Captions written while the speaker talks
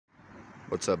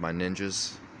What's up, my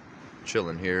ninjas?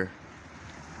 Chilling here,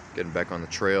 getting back on the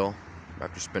trail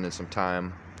after spending some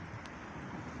time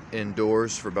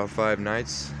indoors for about 5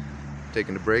 nights,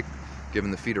 taking a break,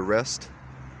 giving the feet a rest.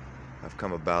 I've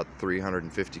come about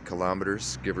 350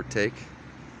 kilometers, give or take,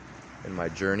 in my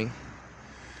journey.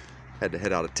 Had to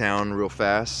head out of town real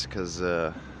fast because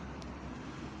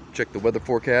check the weather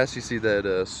forecast. You see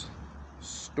that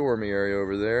stormy area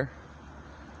over there?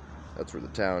 That's where the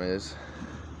town is,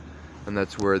 and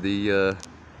that's where the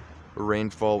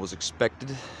rainfall was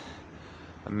expected.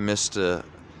 I missed a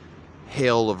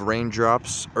hail of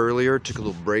raindrops earlier. Took a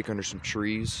little break under some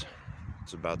trees.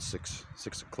 It's about 6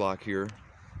 o'clock here.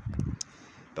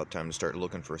 About time to start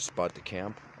looking for a spot to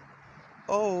camp.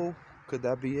 Oh, could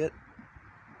that be it?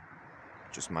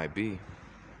 Just might be.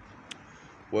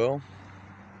 Well,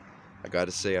 I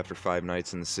gotta say, after 5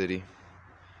 nights in the city,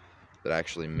 that I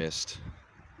actually missed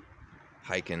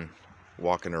hiking,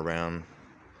 walking around,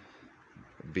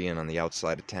 being on the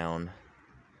outside of town,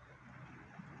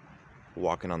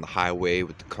 walking on the highway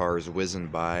with the cars whizzing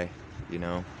by, you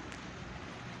know.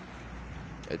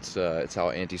 It's how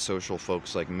antisocial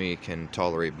folks like me can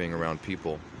tolerate being around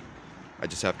people. I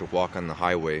just have to walk on the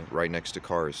highway right next to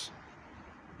cars.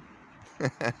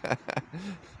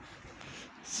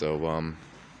 So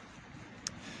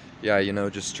yeah, you know,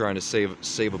 just trying to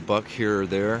save a buck here or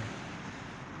there.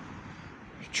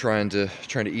 Trying to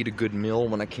eat a good meal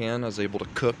when I can. I was able to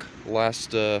cook the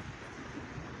last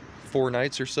 4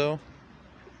 nights or so.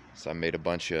 So I made a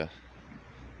bunch of,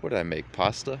 what did I make?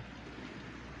 Pasta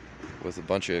with a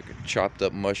bunch of chopped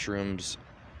up mushrooms,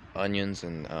 onions,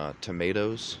 and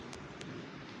tomatoes.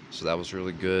 So that was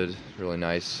really good, really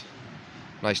nice.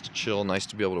 Nice to chill, nice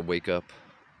to be able to wake up,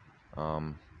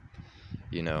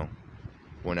 you know,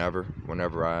 whenever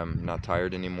I'm not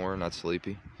tired anymore, not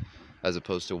sleepy, as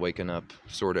opposed to waking up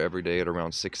sort of every day at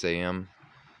around 6 a.m.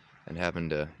 and having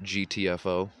to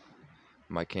GTFO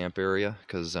my camp area,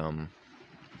 because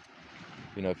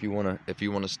you know, if you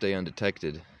wanna stay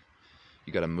undetected,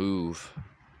 you gotta move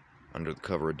under the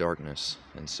cover of darkness.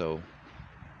 And so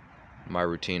my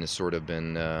routine has sort of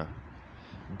been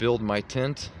build my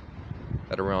tent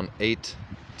at around 8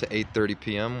 to 8:30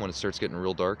 p.m. when it starts getting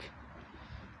real dark,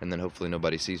 and then hopefully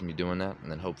nobody sees me doing that,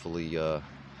 and then hopefully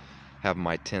have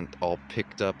my tent all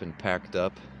picked up and packed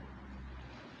up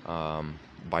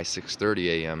by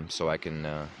 6:30 a.m. so I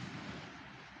can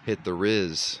hit the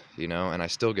Riz, you know. And I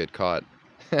still get caught.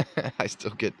 I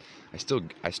still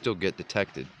get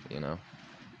detected, you know,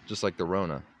 just like the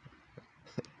Rona.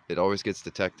 It always gets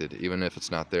detected, even if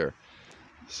it's not there.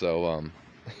 So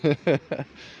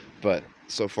but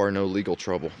so far no legal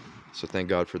trouble, so thank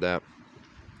God for that.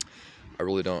 I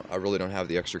really don't have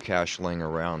the extra cash laying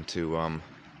around to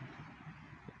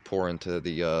pour into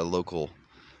the local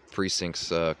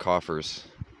precinct's coffers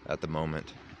at the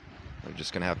moment. I'm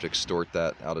just gonna have to extort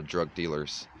that out of drug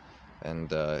dealers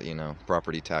and you know,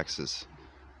 property taxes.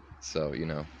 So, you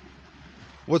know,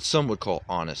 what some would call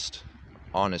honest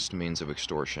means of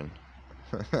extortion.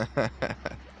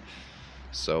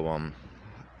 So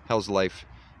how's life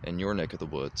in your neck of the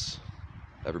woods?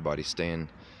 Everybody staying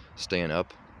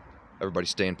up? Everybody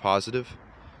staying positive?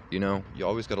 You know, you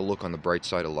always got to look on the bright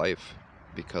side of life,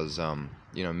 because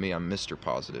you know me, I'm Mr.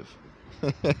 Positive.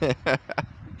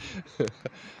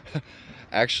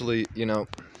 Actually, you know,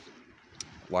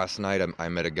 last night I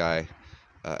met a guy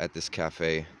at this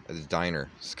cafe, at this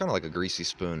diner. It's kind of like a greasy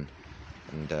spoon,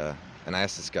 and I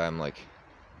asked this guy, I'm like,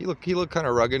 he looked kind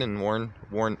of rugged and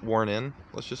worn in,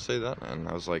 let's just say that. And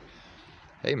I was like,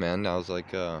 hey man, I was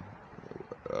like,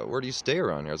 where do you stay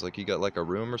around here? I was like, you got like a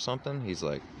room or something? He's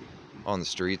like, on the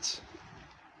streets.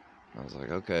 I was like,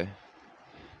 okay.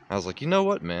 I was like, you know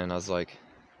what, man? I was like,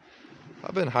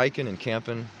 I've been hiking and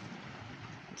camping,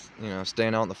 you know,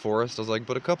 staying out in the forest. I was like,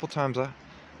 but a couple times I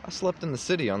slept in the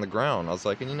city on the ground. I was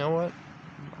like, and you know what?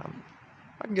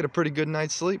 I can get a pretty good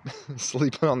night's sleep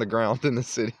sleeping on the ground in the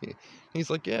city. He's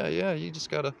like, yeah, you just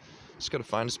gotta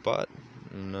find a spot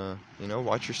and you know,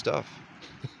 watch your stuff.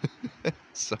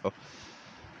 So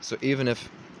even if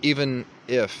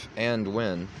and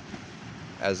when,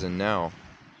 as in now,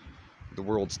 the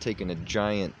world's taking a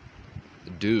giant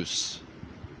deuce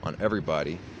on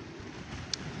everybody,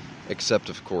 except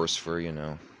of course for, you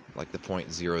know, like the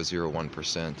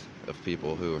 0.001% of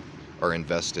people who are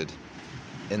invested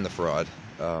in the fraud.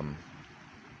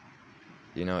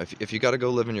 You know, if you got to go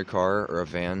live in your car or a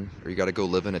van, or you got to go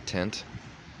live in a tent,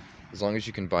 as long as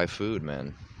you can buy food,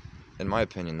 man, in my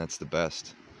opinion, that's the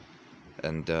best.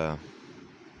 And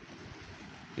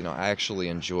you know, I actually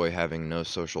enjoy having no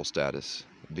social status,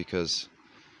 because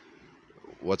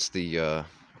what's the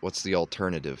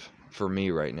alternative for me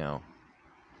right now?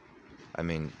 I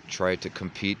mean, try to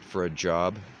compete for a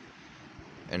job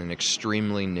in an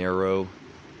extremely narrow,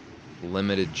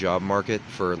 limited job market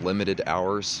for limited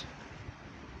hours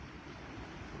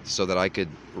so that I could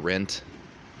rent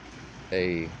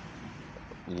a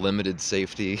limited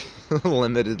safety,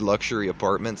 limited luxury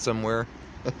apartment somewhere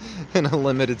in a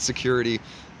limited security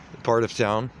part of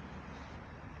town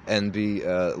and be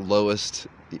lowest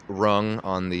rung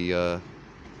on the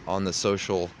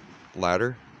social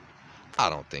ladder? I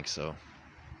don't think so.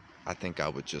 I think I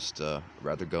would just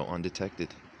rather go undetected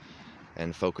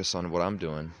and focus on what I'm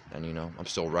doing. And you know, I'm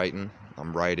still writing.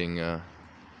 I'm writing,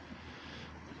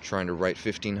 trying to write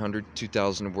 1,500,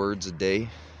 2,000 words a day,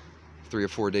 3 or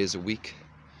 4 days a week.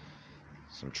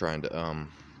 So I'm trying to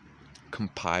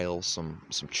compile some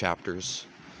chapters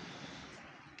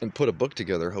and put a book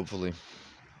together, hopefully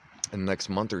in the next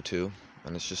month or two.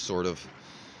 And it's just sort of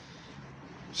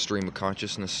stream of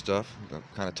consciousness stuff. I'm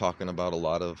kind of talking about a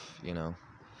lot of, you know,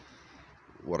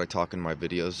 what I talk in my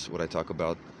videos, what I talk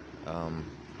about,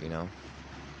 you know,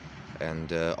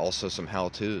 and also some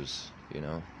how-tos, you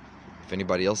know. If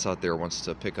anybody else out there wants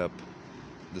to pick up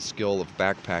the skill of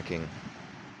backpacking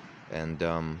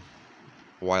and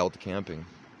wild camping,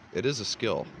 it is a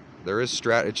skill. There is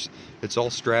it's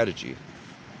all strategy.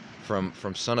 From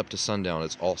sunup to sundown,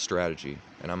 it's all strategy.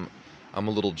 And I'm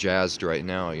a little jazzed right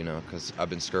now, you know, because I've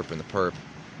been skirping the perp.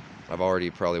 I've already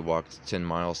probably walked 10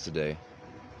 miles today.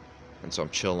 And so I'm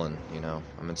chilling, you know.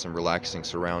 I'm in some relaxing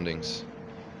surroundings.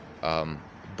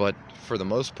 But for the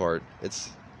most part,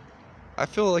 I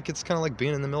feel like it's kind of like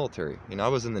being in the military. You know, I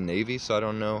was in the Navy, so I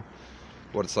don't know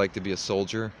what it's like to be a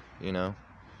soldier, you know.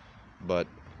 But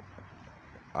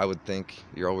I would think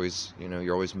you're always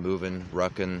moving,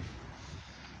 rucking,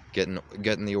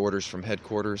 getting the orders from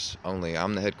headquarters. Only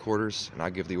I'm the headquarters, and I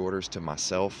give the orders to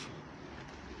myself.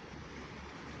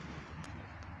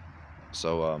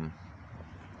 So,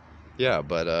 yeah,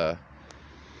 but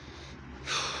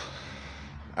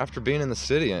after being in the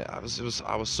city, I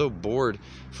was so bored.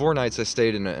 4 nights I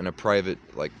stayed in a private,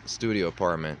 like, studio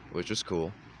apartment, which was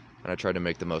cool, and I tried to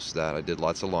make the most of that. I did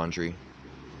lots of laundry,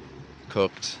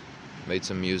 cooked, made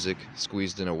some music,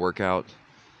 squeezed in a workout,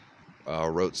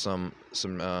 wrote some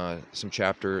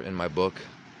chapter in my book.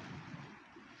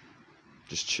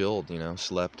 Just chilled, you know,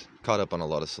 slept, caught up on a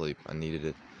lot of sleep. I needed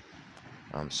it.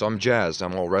 So I'm jazzed.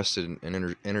 I'm all rested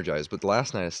and energized. But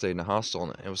last night I stayed in a hostel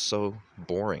and it was so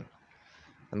boring.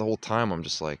 And the whole time I'm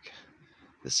just like,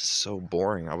 this is so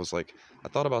boring. I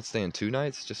thought about staying 2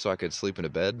 nights just so I could sleep in a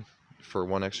bed for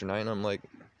 1 extra night. And I'm like,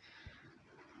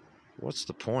 what's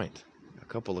the point? A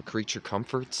couple of creature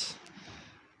comforts?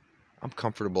 I'm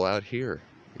comfortable out here,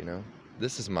 you know.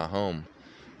 This is my home.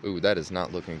 Ooh, that is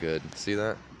not looking good. See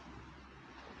that?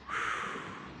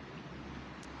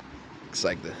 Looks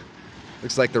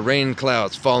like the rain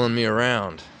clouds following me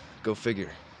around. Go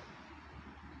figure.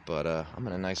 But I'm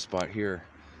in a nice spot here,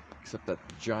 except that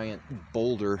giant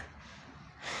boulder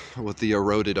with the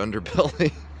eroded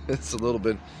underbelly. It's a little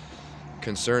bit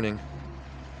concerning.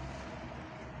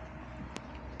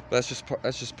 But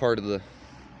that's just part of the,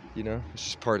 you know, it's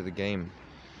just part of the game.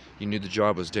 You knew the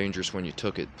job was dangerous when you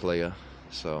took it, playa.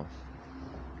 So,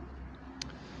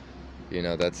 you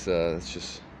know, that's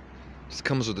just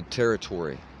comes with the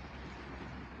territory.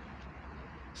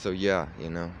 So yeah, you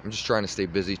know, I'm just trying to stay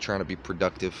busy, trying to be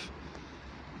productive.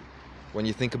 When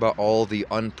you think about all the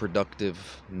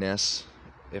unproductiveness,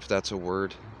 if that's a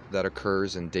word, that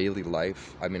occurs in daily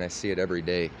life, I mean, I see it every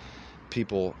day.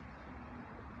 People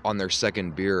on their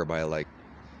second beer by like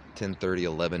 10:30,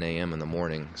 11 a.m. in the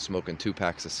morning, smoking 2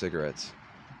 packs of cigarettes,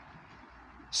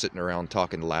 sitting around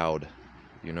talking loud.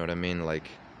 You know what I mean? Like,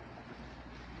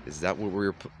 is that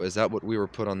what we were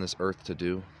put on this earth to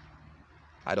do?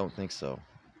 I don't think so.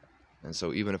 And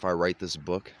so even if I write this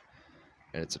book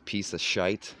and it's a piece of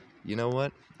shite, you know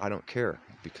what? I don't care,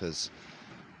 because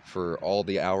for all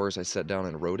the hours I sat down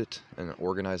and wrote it and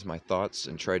organized my thoughts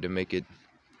and tried to make it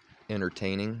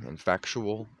entertaining and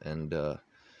factual and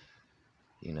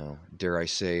you know, dare I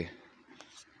say,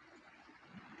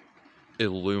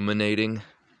 illuminating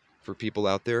for people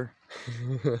out there.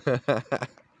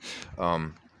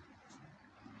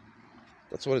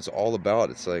 That's what it's all about.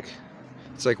 It's like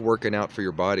working out for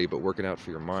your body, but working out for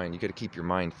your mind. You got to keep your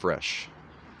mind fresh.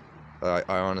 I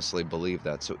honestly believe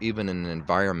that. So even in an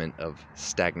environment of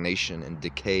stagnation and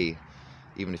decay,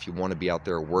 even if you want to be out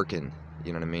there working,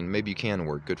 you know what I mean? Maybe you can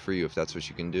work. Good for you if that's what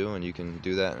you can do, and you can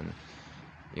do that, and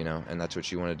you know, and that's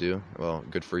what you want to do. Well,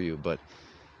 good for you. But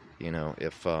you know,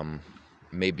 if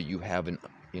maybe you have an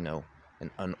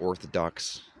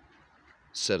unorthodox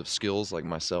set of skills like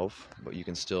myself, but you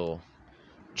can still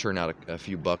churn out a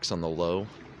few bucks on the low.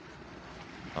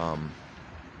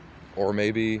 Or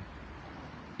maybe,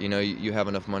 you know, you have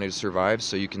enough money to survive,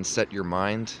 so you can set your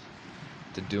mind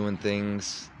to doing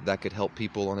things that could help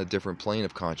people on a different plane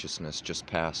of consciousness, just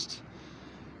past,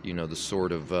 you know, the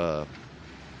sort of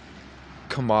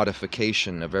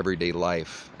commodification of everyday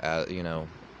life. You know,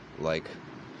 like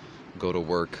go to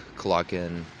work, clock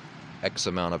in X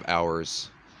amount of hours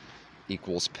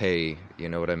equals pay, you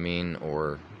know what I mean?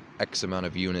 Or X amount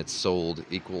of units sold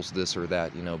equals this or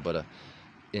that, you know, but a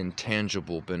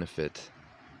intangible benefit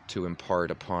to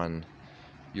impart upon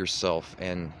yourself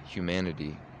and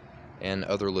humanity and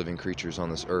other living creatures on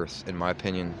this earth. In my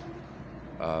opinion,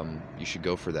 you should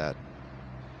go for that.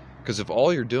 Because if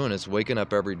all you're doing is waking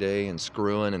up every day and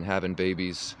screwing and having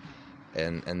babies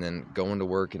and then going to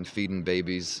work and feeding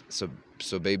babies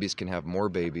so babies can have more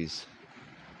babies,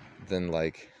 then,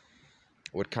 like,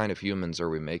 what kind of humans are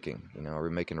we making? You know, are we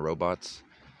making robots?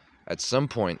 At some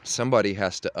point, somebody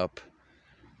has to up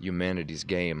humanity's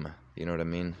game. You know what I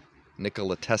mean?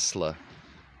 Nikola Tesla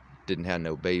didn't have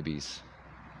no babies,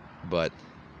 but,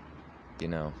 you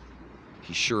know,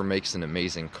 he sure makes an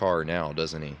amazing car now,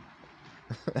 doesn't he?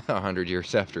 100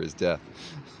 years after his death.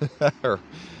 Or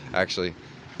actually,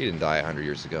 he didn't die 100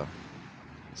 years ago.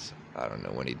 I don't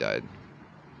know when he died.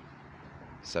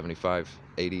 75,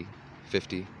 80,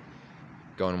 50.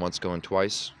 Going once, going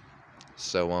twice.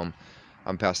 So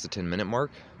I'm past the 10-minute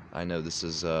mark. I know this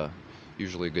is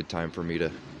usually a good time for me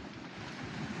to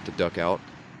duck out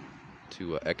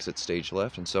to exit stage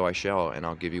left, and so I shall, and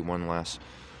I'll give you one last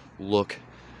look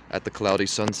at the cloudy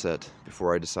sunset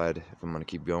before I decide if I'm going to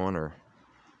keep going or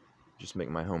just make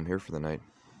my home here for the night.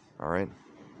 All right,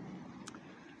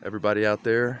 everybody out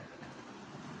there,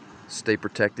 stay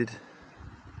protected,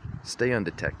 stay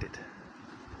undetected.